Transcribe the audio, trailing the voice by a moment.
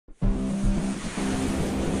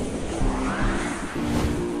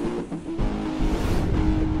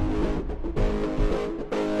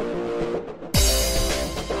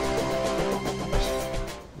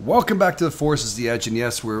Welcome back to the Forest is the Edge, and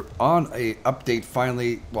yes, we're on a update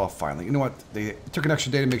finally. Well, finally, you know what? They took an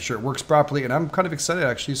extra day to make sure it works properly, and I'm kind of excited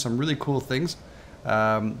actually. Some really cool things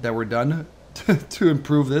that were done to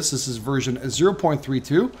improve this. This is version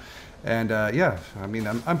 0.32, and yeah, I mean,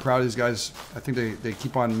 I'm proud of these guys. I think they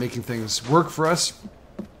keep on making things work for us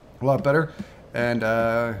a lot better. And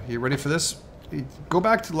you ready for this? Go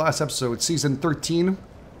back to the last episode, season 13,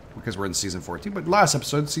 because we're in season 14, but last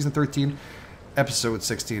episode, season 13. Episode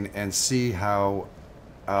 16, and see how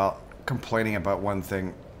complaining about one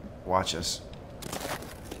thing. Watch us.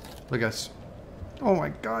 Look at us. Oh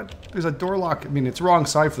my god, there's a door lock. I mean, it's wrong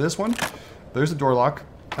side for this one. There's a door lock,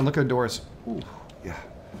 and look at the doors. Ooh, yeah.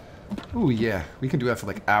 Ooh, yeah. We can do that for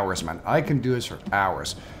like hours, man. I can do this for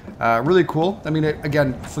hours. Really cool. I mean,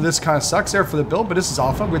 again, for this kind of sucks there for the build, but this is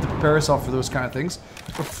alpha. We have to prepare ourselves for those kind of things.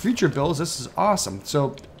 But for future builds, this is awesome.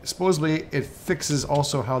 So supposedly it fixes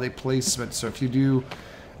also how they place it. So if you do,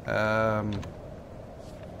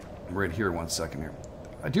 right here, 1 second here.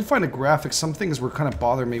 I do find the graphics, some things were kind of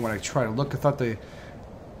bothering me when I try to look. I thought the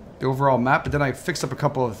overall map, but then I fixed up a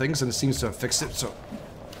couple of things and it seems to have fixed it. So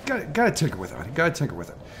gotta tinker with it. Gotta tinker with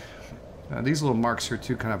it. These little marks here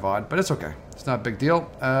too, kind of odd, but it's okay. It's not a big deal.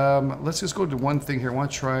 Let's just go to one thing here. I want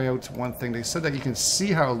to try out one thing. They said that you can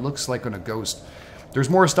see how it looks like on a ghost. There's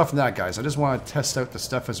more stuff than that, guys. I just want to test out the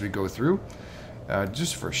stuff as we go through,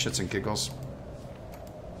 just for shits and giggles.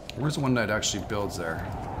 Where's the one that actually builds there?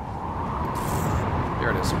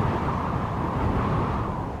 There it is.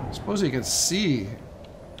 I suppose you can see.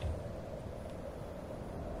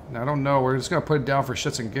 Now, I don't know. We're just going to put it down for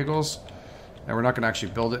shits and giggles, and we're not going to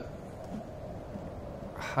actually build it.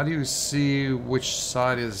 How do you see which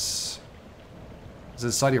side is it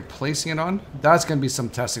the side you're placing it on? That's going to be some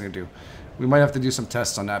testing to do. We might have to do some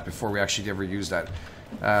tests on that before we actually ever use that.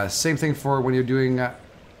 Same thing for when you're doing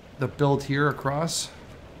the build here across.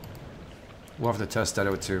 We'll have to test that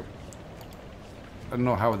out too. I don't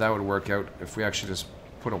know how that would work out if we actually just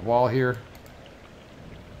put a wall here.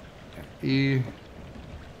 E.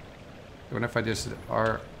 What if I just did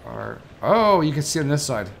R. Oh, you can see it on this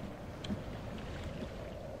side.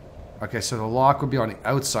 Okay, so the lock would be on the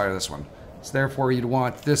outside of this one. So therefore, you'd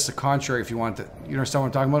want this the contrary if you want it. You understand what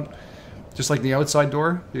I'm talking about? Just like the outside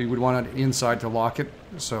door, you would want it inside to lock it.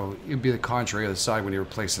 So it would be the contrary of the side when you're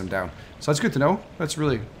placing them down. So that's good to know. That's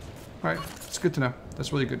really... Alright, it's good to know.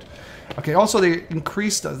 That's really good. Okay, also they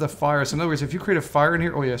increased the fire. So in other words, if you create a fire in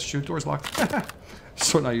here... Oh yes, shoot, door's locked.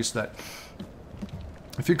 So not used to that.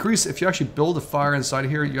 If you actually build a fire inside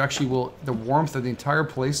of here, you actually will, the warmth of the entire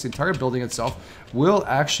place, the entire building itself, will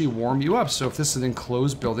actually warm you up. So if this is an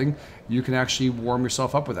enclosed building, you can actually warm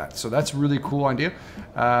yourself up with that. So that's a really cool idea.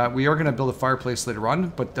 We are going to build a fireplace later on,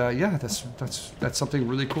 but yeah, that's something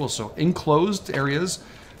really cool. So enclosed areas,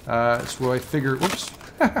 that's what I figured. Whoops,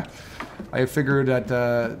 I figured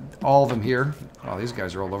that all of them here. Oh, these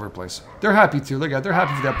guys are all over the place. They're happy too. Look at, they're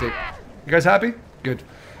happy for the update. You guys happy? Good.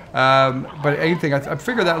 But anything, I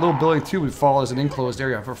figured that little building too would fall as an enclosed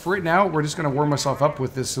area. For right now, we're just going to warm ourselves up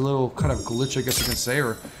with this little kind of glitch, I guess you can say,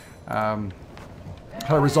 or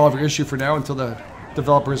how to resolve your issue for now until the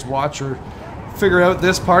developers watch or figure out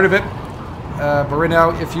this part of it. But right now,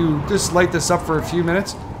 if you just light this up for a few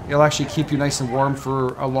minutes, it'll actually keep you nice and warm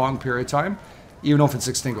for a long period of time, even if it's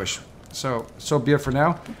extinguished. So be it for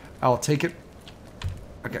now. I'll take it.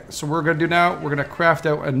 Okay, so what we're going to do now, we're going to craft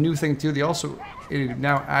out a new thing too. They also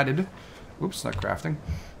now added, oops, not crafting.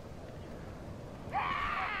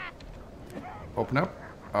 Open up.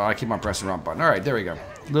 Oh, I keep on pressing the wrong button. All right, there we go.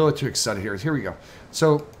 A little too excited here. Here we go.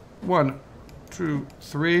 So 1, 2,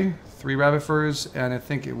 3 rabbit furs, and I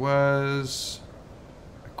think it was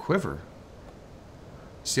a quiver.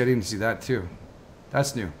 See, I didn't see that too.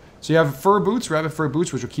 That's new. So you have fur boots, rabbit fur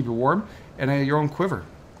boots, which will keep you warm, and your own quiver.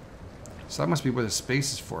 So that must be where the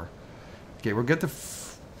space is for. Okay, we'll get the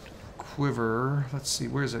quiver. Let's see,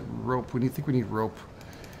 where's it? Rope. We think we need rope.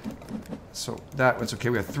 So that one's okay.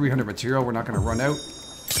 We have 300 material. We're not going to run out.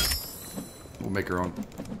 We'll make our own.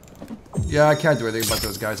 Yeah, I can't do anything about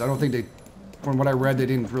those guys. I don't think they, from what I read, they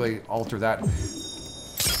didn't really alter that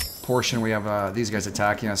portion. We have these guys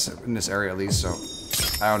attacking us in this area at least,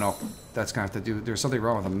 so I don't know. That's going to have to do. There's something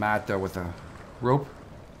wrong with the mat though with the rope.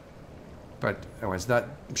 But anyways, that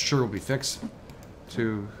I'm sure will be fixed.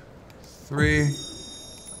 2, 3.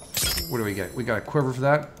 What do we get? We got a quiver for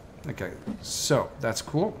that. Okay, so that's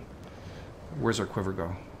cool. Where's our quiver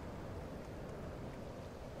go?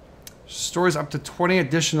 Stores up to 20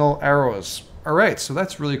 additional arrows. All right, so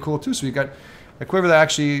that's really cool too. So we got a quiver that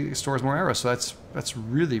actually stores more arrows. So that's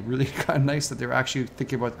really, really kind of nice that they're actually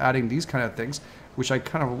thinking about adding these kind of things, which I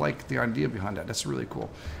kind of like the idea behind that. That's really cool.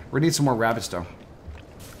 We need some more rabbits though.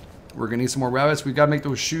 We're going to need some more rabbits. We've got to make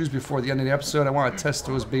those shoes before the end of the episode. I want to test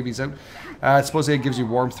those babies out. Supposedly it gives you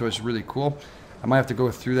warmth, so it's really cool. I might have to go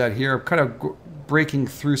through that here. I'm kind of breaking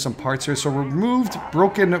through some parts here. So removed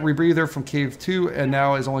broken rebreather from Cave 2 and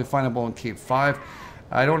now is only findable in Cave 5.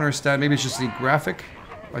 I don't understand. Maybe it's just the graphic.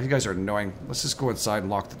 Oh, you guys are annoying. Let's just go inside and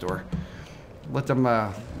lock the door. Let them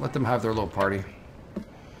have their little party.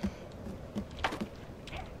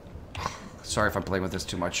 Sorry if I'm playing with this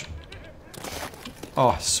too much.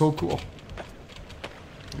 Oh, so cool.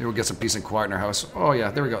 Maybe we'll get some peace and quiet in our house. Oh yeah,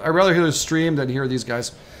 there we go. I'd rather hear the stream than hear these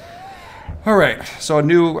guys. Alright, so a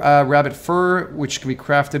new rabbit fur, which can be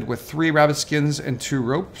crafted with 3 rabbit skins and 2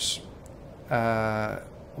 ropes.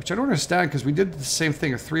 Which I don't understand, because we did the same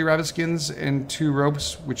thing. 3 rabbit skins and 2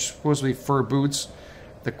 ropes, which supposed to be fur boots.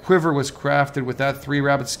 The quiver was crafted with that 3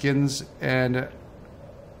 rabbit skins, and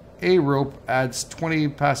a rope adds 20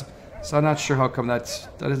 passive. So I'm not sure how come that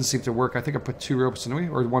doesn't seem to work. I think I put 2 ropes in,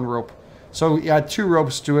 or 1 rope. So you add 2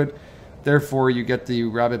 ropes to it. Therefore, you get the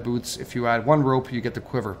rabbit boots. If you add 1 rope, you get the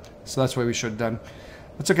quiver. So that's what we should have done.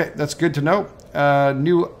 That's okay. That's good to know.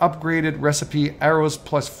 New upgraded recipe, arrows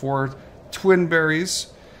plus 4 twin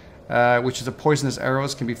berries, which is a poisonous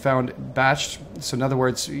arrows, can be found batched. So in other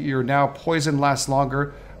words, your now poison lasts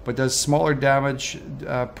longer, but does smaller damage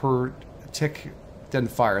per tick than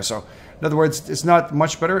fire. So in other words, it's not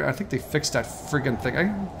much better. I think they fixed that friggin'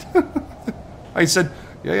 thing. I said,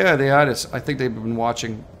 yeah, they had it. I think they've been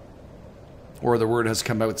watching. Or the word has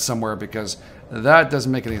come out somewhere, because that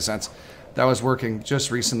doesn't make any sense. That was working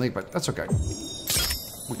just recently, but that's okay.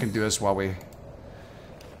 We can do this while we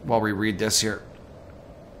read this here.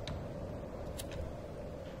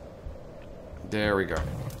 There we go.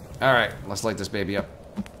 All right, let's light this baby up.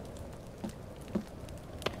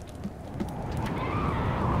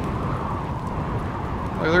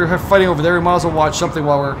 They're fighting over there. We might as well watch something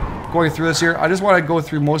while we're going through this here. I just want to go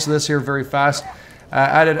through most of this here very fast.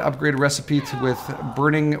 Added upgrade recipe with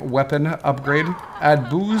burning weapon upgrade. Add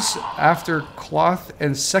booze after cloth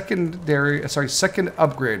and second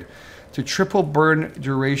upgrade to triple burn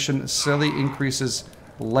duration. Slightly increases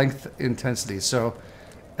length intensity. So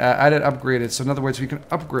added upgraded. So in other words, we can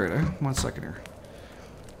upgrade it. 1 second here.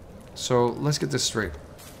 So let's get this straight.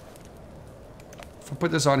 If I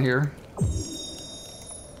put this on here.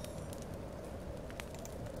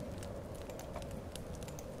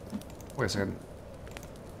 Wait a second.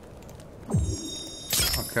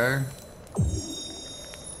 Okay.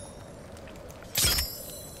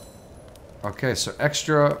 Okay, so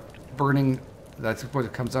extra burning, that's what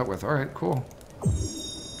it comes out with. Alright, cool.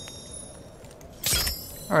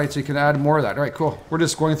 Alright, so you can add more of that. Alright, cool. We're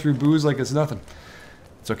just going through booze like it's nothing.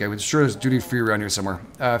 It's okay, we're sure there's duty free around here somewhere.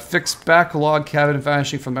 Fix backlog cabin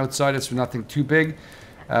vanishing from outside. It's nothing too big.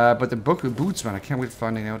 But the book of boots, man, I can't wait to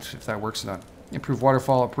finding out if that works or not. Improve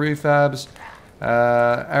waterfall prefabs.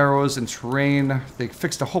 Arrows and terrain. They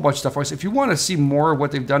fixed a whole bunch of stuff for us. If you want to see more of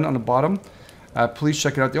what they've done on the bottom, please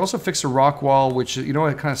check it out. They also fixed a rock wall, which, you know,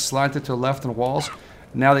 it kind of slanted to the left on the walls.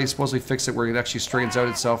 Now they supposedly fix it where it actually straightens out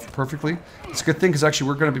itself perfectly. It's a good thing, because actually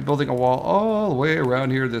we're going to be building a wall all the way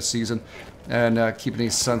around here this season, and keeping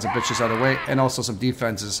these sons of bitches out of the way, and also some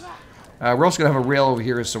defenses. We're also going to have a rail over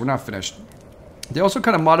here, so we're not finished. They also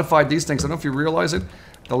kind of modified these things. I don't know if you realize it.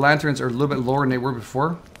 The lanterns are a little bit lower than they were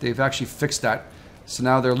before. They've actually fixed that. So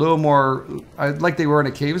now they're a little more, like they were in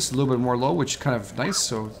a cave, it's a little bit more low, which is kind of nice.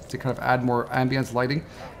 So they kind of add more ambience lighting.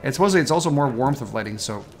 And supposedly it's also more warmth of lighting,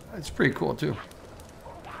 so it's pretty cool too.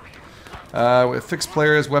 With fixed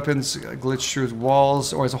players, weapons, glitch through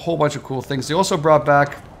walls, or there's a whole bunch of cool things. They also brought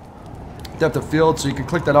back depth of field, so you can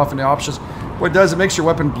click that off in the options. What it does, it makes your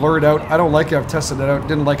weapon blurred out. I don't like it, I've tested it out,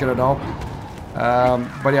 didn't like it at all.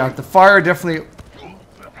 But yeah, the fire definitely...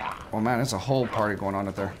 Oh man, there's a whole party going on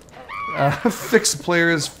up there. Fixed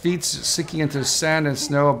players, feet sinking into sand and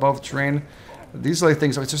snow above terrain. These are the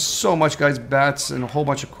things. It's just so much, guys. Bats and a whole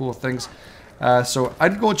bunch of cool things. So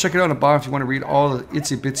I'd go and check it out on the bottom if you want to read all the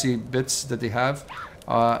itsy bitsy bits that they have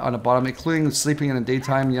on the bottom, including sleeping in the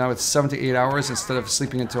daytime. You know, it's 7 to 8 hours instead of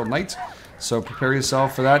sleeping until night. So prepare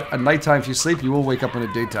yourself for that. At nighttime, if you sleep, you will wake up in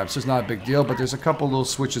the daytime. So it's not a big deal, but there's a couple little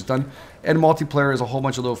switches done. And multiplayer is a whole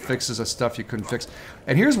bunch of little fixes of stuff you couldn't fix.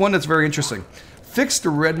 And here's one that's very interesting. Fix the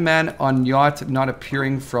red man on yacht not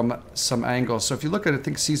appearing from some angles. So if you look at, I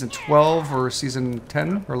think, season 12 or season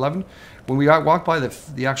 10 or 11, when we walk by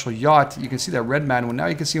the actual yacht, you can see that red man. Well, now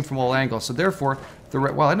you can see him from all angles. So therefore,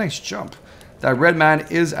 wow, a nice jump. That red man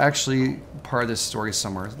is actually part of this story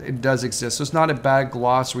somewhere. It does exist. So it's not a bad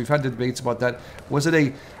gloss. We've had debates about that. Was it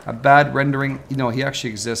a bad rendering? You know, he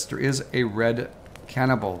actually exists. There is a red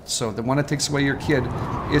cannibal. So the one that takes away your kid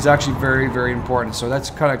is actually very, very important. So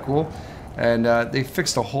that's kind of cool. And they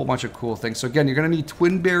fixed a whole bunch of cool things. So again, you're going to need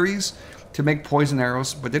twin berries to make poison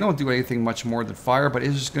arrows, but they don't do anything much more than fire, but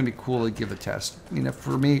it's just going to be cool to give a test. You know,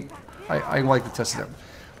 for me, I like to test it out.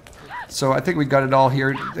 So I think we got it all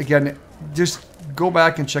here. Again, just go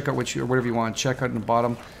back and check out whatever you want. Check out in the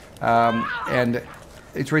bottom. And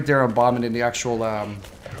it's right there on the bottom and in the actual,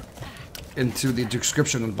 into the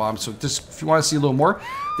description on the bottom. So just, if you want to see a little more.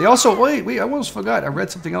 They also, wait, I almost forgot. I read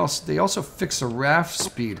something else. They also fixed the raft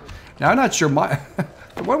speed. Now, I'm not sure,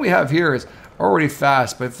 the one we have here is already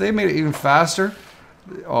fast, but if they made it even faster,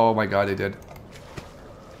 oh my god, they did.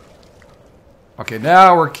 Okay,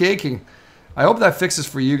 now we're caking. I hope that fixes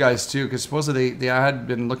for you guys too, because supposedly they had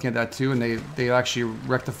been looking at that too, and they actually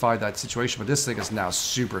rectified that situation, but this thing is now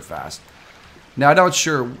super fast. Now, I'm not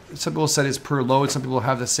sure. Some people said it's per load. Some people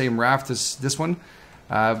have the same raft as this one,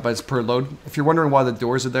 but it's per load. If you're wondering why the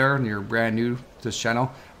doors are there and you're brand new to this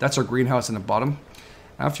channel, that's our greenhouse in the bottom.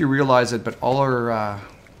 I don't know if you realize it, but all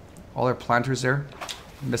our planters there,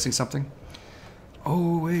 missing something.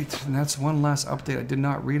 Oh wait, and that's one last update I did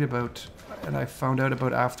not read about, and I found out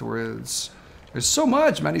about afterwards. There's so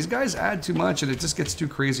much, man. These guys add too much, and it just gets too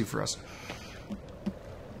crazy for us.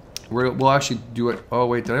 We'll actually do it. Oh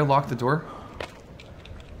wait, did I lock the door?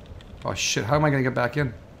 Oh shit, how am I gonna get back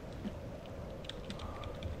in?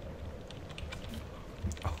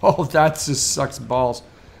 Oh, that just sucks balls.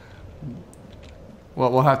 Well,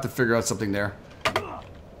 we'll have to figure out something there.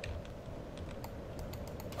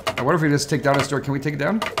 I wonder if we just take down this door. Can we take it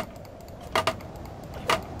down?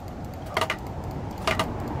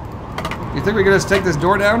 You think we can just take this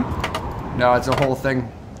door down? No, it's a whole thing.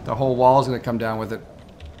 The whole wall is going to come down with it.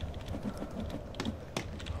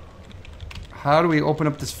 How do we open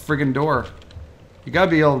up this friggin' door? You gotta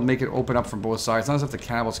be able to make it open up from both sides. Not as if the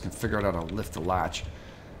cannibals can figure out how to lift the latch.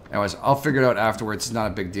 Anyways, I'll figure it out afterwards. It's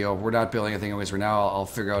not a big deal. We're not building anything anyways right now. I'll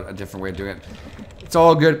figure out a different way of doing it. It's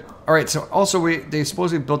all good. Alright, so also they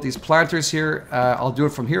supposedly built these planters here. I'll do it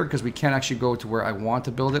from here because we can't actually go to where I want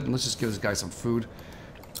to build it. And let's just give this guy some food.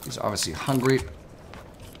 He's obviously hungry.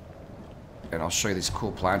 And I'll show you these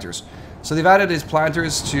cool planters. So they've added these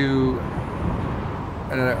planters to...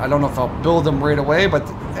 And I don't know if I'll build them right away, but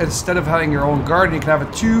instead of having your own garden, you can have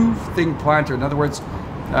a two-thing planter. In other words,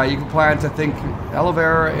 you can plant, I think, aloe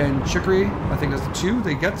vera and chicory. I think that's the two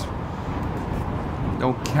they get.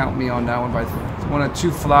 Don't count me on that one, but one of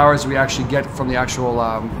two flowers we actually get from the actual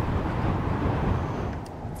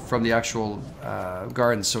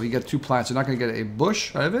garden. So you get two plants. You're not going to get a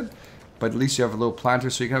bush out of it, but at least you have a little planter,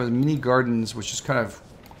 so you can have mini gardens, which is kind of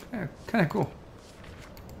cool.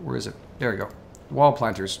 Where is it? There we go. Wall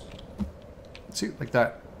planters. See, like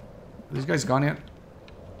that. Are these guys gone yet?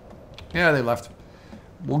 Yeah, they left.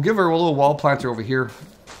 We'll give her a little wall planter over here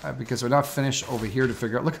because we're not finished over here to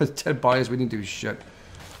figure out. Look at the dead bodies. We didn't do shit.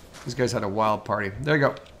 These guys had a wild party. There you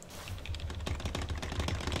go.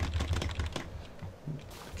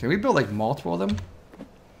 Can we build like multiple of them?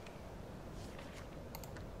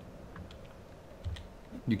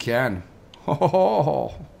 You can.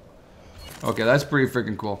 Oh. Okay, that's pretty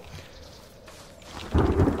freaking cool.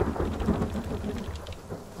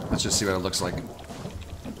 Let's just see what it looks like.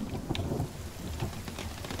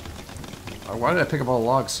 Why did I pick up all the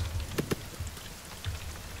logs?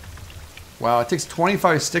 Wow, it takes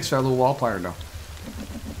 25 sticks for that little wall planter now.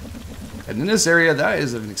 And in this area, that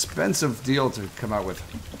is an expensive deal to come out with.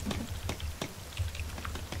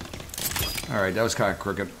 Alright, that was kind of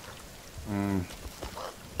crooked.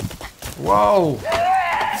 Whoa!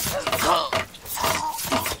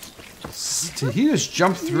 Did he just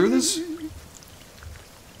jump through this?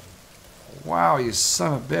 Wow, you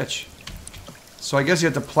son of a bitch. So I guess you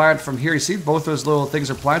have to plant from here. You see, both those little things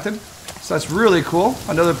are planted. So that's really cool.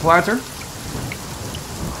 Another planter.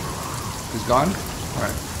 He's gone.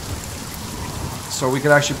 Alright. So we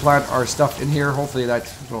can actually plant our stuff in here. Hopefully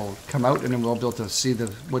that will come out and then we'll be able to see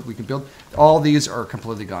what we can build. All these are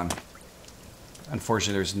completely gone.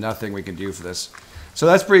 Unfortunately, there's nothing we can do for this. So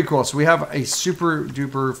that's pretty cool. So we have a super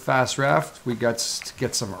duper fast raft. We got to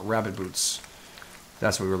get some rabbit boots.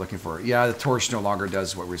 That's what we were looking for. Yeah, the torch no longer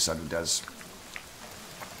does what we said it does.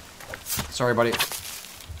 Sorry, buddy.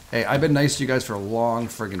 Hey, I've been nice to you guys for a long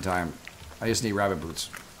friggin' time. I just need rabbit boots.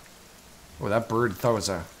 Oh, that bird thought it was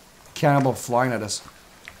a cannibal flying at us.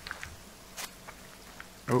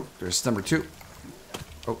 Oh, there's number 2.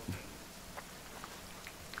 Oh.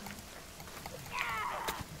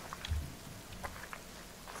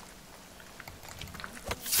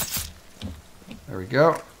 There we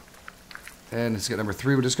go. And let's get number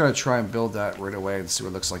 3. We're just going to try and build that right away and see what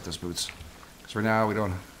it looks like, those boots. So right now we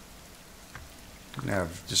don't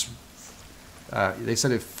have just... they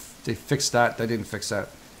said if they fixed that. They didn't fix that.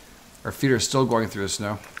 Our feet are still going through the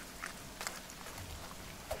snow.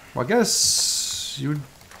 Well, I guess you would...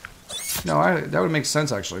 No, that would make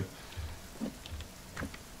sense, actually.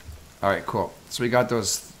 Alright, cool. So we got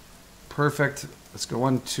those perfect. Let's go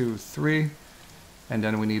 1, 2, 3. And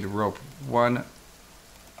then we need a rope. 1,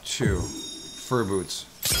 2. Fur boots.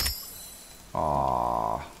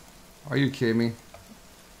 Aww. Are you kidding me?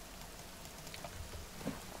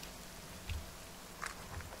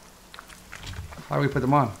 How do we put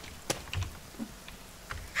them on?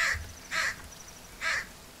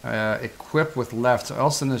 Equip with left.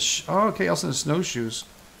 Else in the oh, okay. Else in the snowshoes.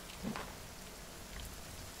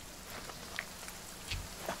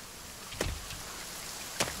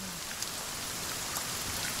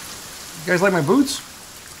 You guys like my boots?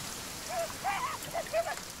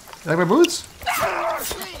 You like my boots?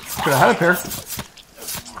 Could have had a pair.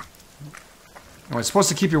 Oh, it's supposed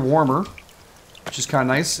to keep you warmer, which is kind of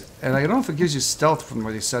nice. And I don't know if it gives you stealth from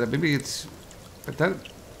where they said it. Maybe it's, but that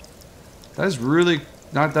is really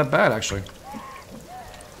not that bad, actually.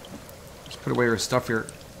 Let's put away your stuff here.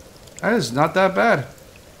 That is not that bad.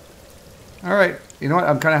 All right, you know what?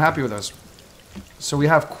 I'm kind of happy with those. So we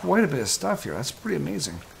have quite a bit of stuff here. That's pretty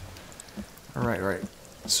amazing. All right, all right.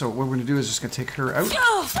 So what we're gonna do is just gonna take her out.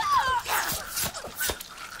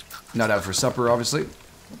 Not out for supper, obviously,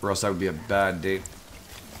 or else that would be a bad date.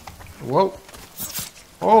 Whoa!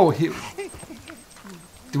 Oh,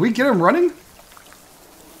 did we get him running?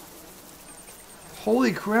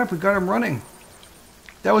 Holy crap, we got him running.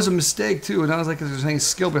 That was a mistake too, and I was like, there's any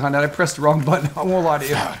skill behind that. I pressed the wrong button. I won't lie to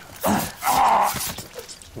you.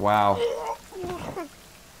 Wow.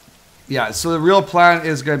 Yeah, so the real plan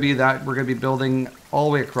is going to be that we're going to be building all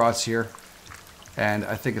the way across here. And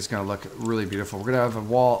I think it's going to look really beautiful. We're going to have a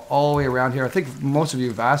wall all the way around here. I think most of you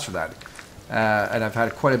have asked for that. And I've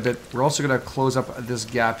had quite a bit. We're also going to close up this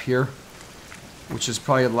gap here, which is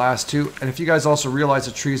probably the last two. And if you guys also realize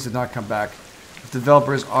the trees did not come back, if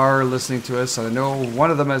developers are listening to us, and I know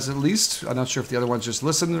one of them has at least, I'm not sure if the other ones just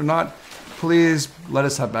listened or not, please let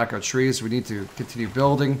us have back our trees. We need to continue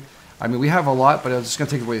building. I mean, we have a lot, but I'm just going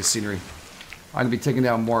to take away the scenery. I'm going to be taking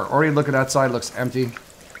down more. Already look at that side, it looks empty.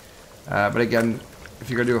 But again, if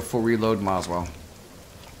you're going to do a full reload, might as well.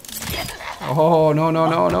 Oh, no, no,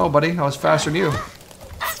 no, no, buddy. I was faster than you.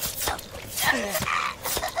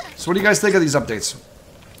 So what do you guys think of these updates?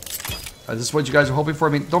 Is this what you guys are hoping for?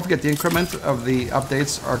 I mean, don't forget the increment of the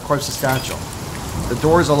updates are quite substantial. The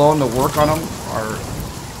doors alone, the work on them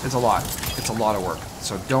it's a lot. It's a lot of work.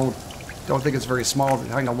 So don't think it's very small.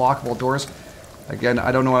 Having a lockable doors. Again,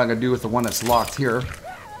 I don't know what I'm going to do with the one that's locked here.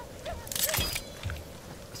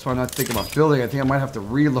 That's why I'm not thinking about building. I think I might have to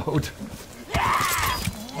reload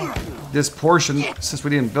this portion, since we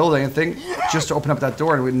didn't build anything, just to open up that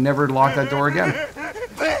door, and we'd never lock that door again.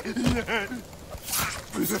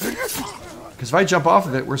 Because if I jump off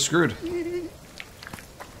of it, we're screwed.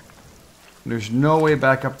 There's no way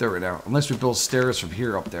back up there right now, unless we build stairs from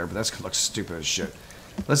here up there, but that's going to look stupid as shit.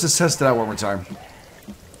 Let's just test it out one more time.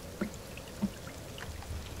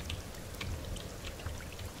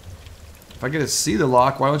 If I get to see the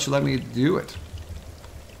lock, why don't you let me do it?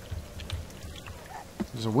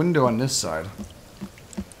 There's a window on this side.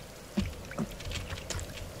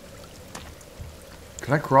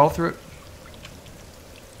 Can I crawl through it?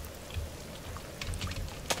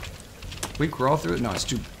 Can we crawl through it? No, it's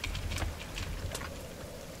too...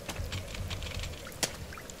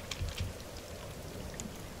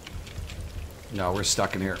 No, we're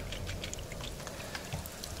stuck in here.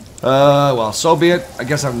 Well, so be it. I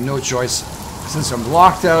guess I have no choice, since I'm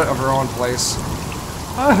locked out of our own place.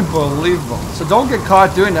 Unbelievable. So don't get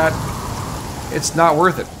caught doing that. It's not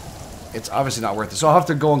worth it. It's obviously not worth it. So I'll have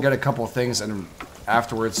to go and get a couple of things, and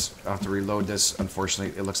afterwards I'll have to reload this.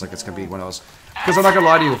 Unfortunately, it looks like it's going to be one of those. Because I'm not going to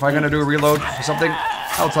lie to you. If I'm going to do a reload for something,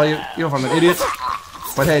 I'll tell you, you know, if I'm an idiot.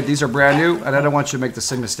 But hey, these are brand new, and I don't want you to make the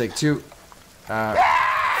same mistake too.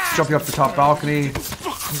 Jumping up the top balcony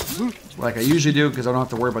like I usually do, because I don't have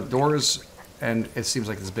to worry about doors, and it seems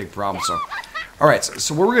like it's a big problem. So, alright,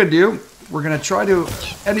 so what we're going to do, we're going to try to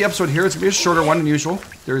end the episode here. It's going to be a shorter one than usual.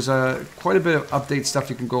 There's quite a bit of update stuff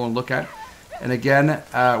you can go and look at. And again,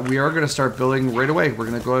 we are going to start building right away. We're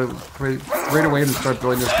going to go right away and start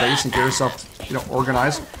building this base and get ourselves, you know,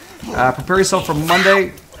 organized. Prepare yourself for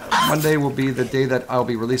Monday. Monday will be the day that I'll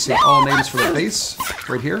be releasing all names for the base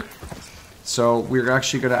right here. So we're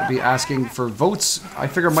actually going to be asking for votes. I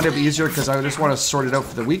figure Monday will be easier because I just want to sort it out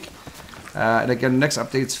for the week. And again, next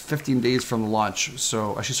update's 15 days from launch.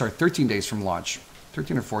 So, actually, sorry, 13 days from launch.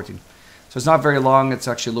 13 or 14. So it's not very long. It's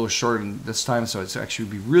actually a little shorter than this time, so it's actually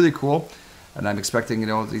be really cool. And I'm expecting, you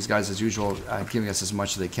know, these guys as usual, giving us as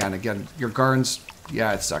much as they can. Again, your gardens,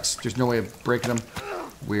 yeah, it sucks. There's no way of breaking them.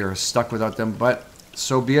 We are stuck without them, but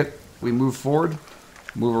so be it. We move forward,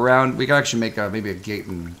 move around. We can actually make maybe a gate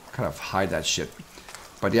and kind of hide that shit.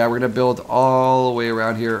 But yeah, we're gonna build all the way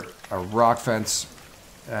around here a rock fence,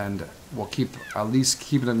 and we'll keep at least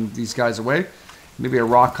keeping these guys away. Maybe a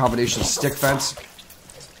rock combination stick fence.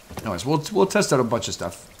 Anyways, we'll test out a bunch of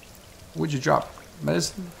stuff. What'd you drop?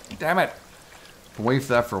 Medicine? Damn it. Been waiting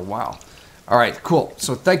for that for a while. All right, cool.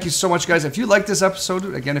 So thank you so much, guys. If you like this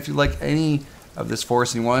episode, again, if you like any of this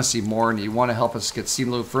forest and you want to see more and you want to help us get seen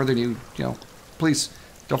a little further, and you know, please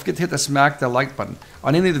don't forget to hit smack the like button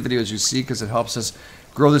on any of the videos you see, because it helps us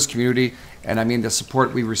grow this community. And I mean, the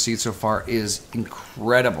support we've received so far is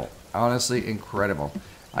incredible. Honestly, incredible.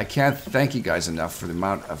 I can't thank you guys enough for the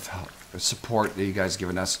amount of support that you guys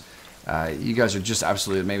given us. You guys are just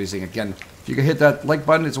absolutely amazing. Again, if you can hit that like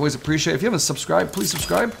button, it's always appreciated. If you haven't subscribed, please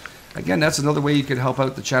subscribe. Again, that's another way you can help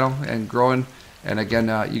out the channel and growing. And again,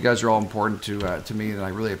 you guys are all important to me, and I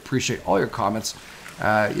really appreciate all your comments.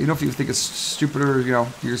 You know, if you think it's stupid, or you know,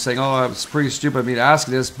 you're saying, "Oh, it's pretty stupid of me to ask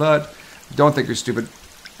this," but don't think you're stupid.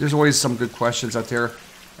 There's always some good questions out there,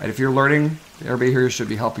 and if you're learning, everybody here should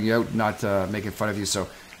be helping you out, not making fun of you. So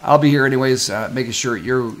I'll be here anyways, making sure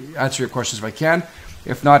you answer your questions if I can.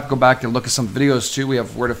 If not, go back and look at some videos too. We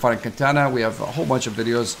have where to find a katana. We have a whole bunch of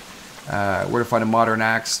videos. Where to find a modern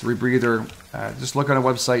axe, the rebreather. Just look on our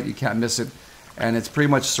website. You can't miss it. And it's pretty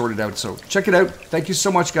much sorted out. So check it out. Thank you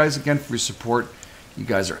so much, guys, again, for your support. You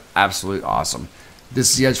guys are absolutely awesome. This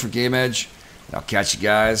is The Edge for Game Edge. And I'll catch you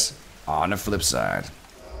guys on the flip side.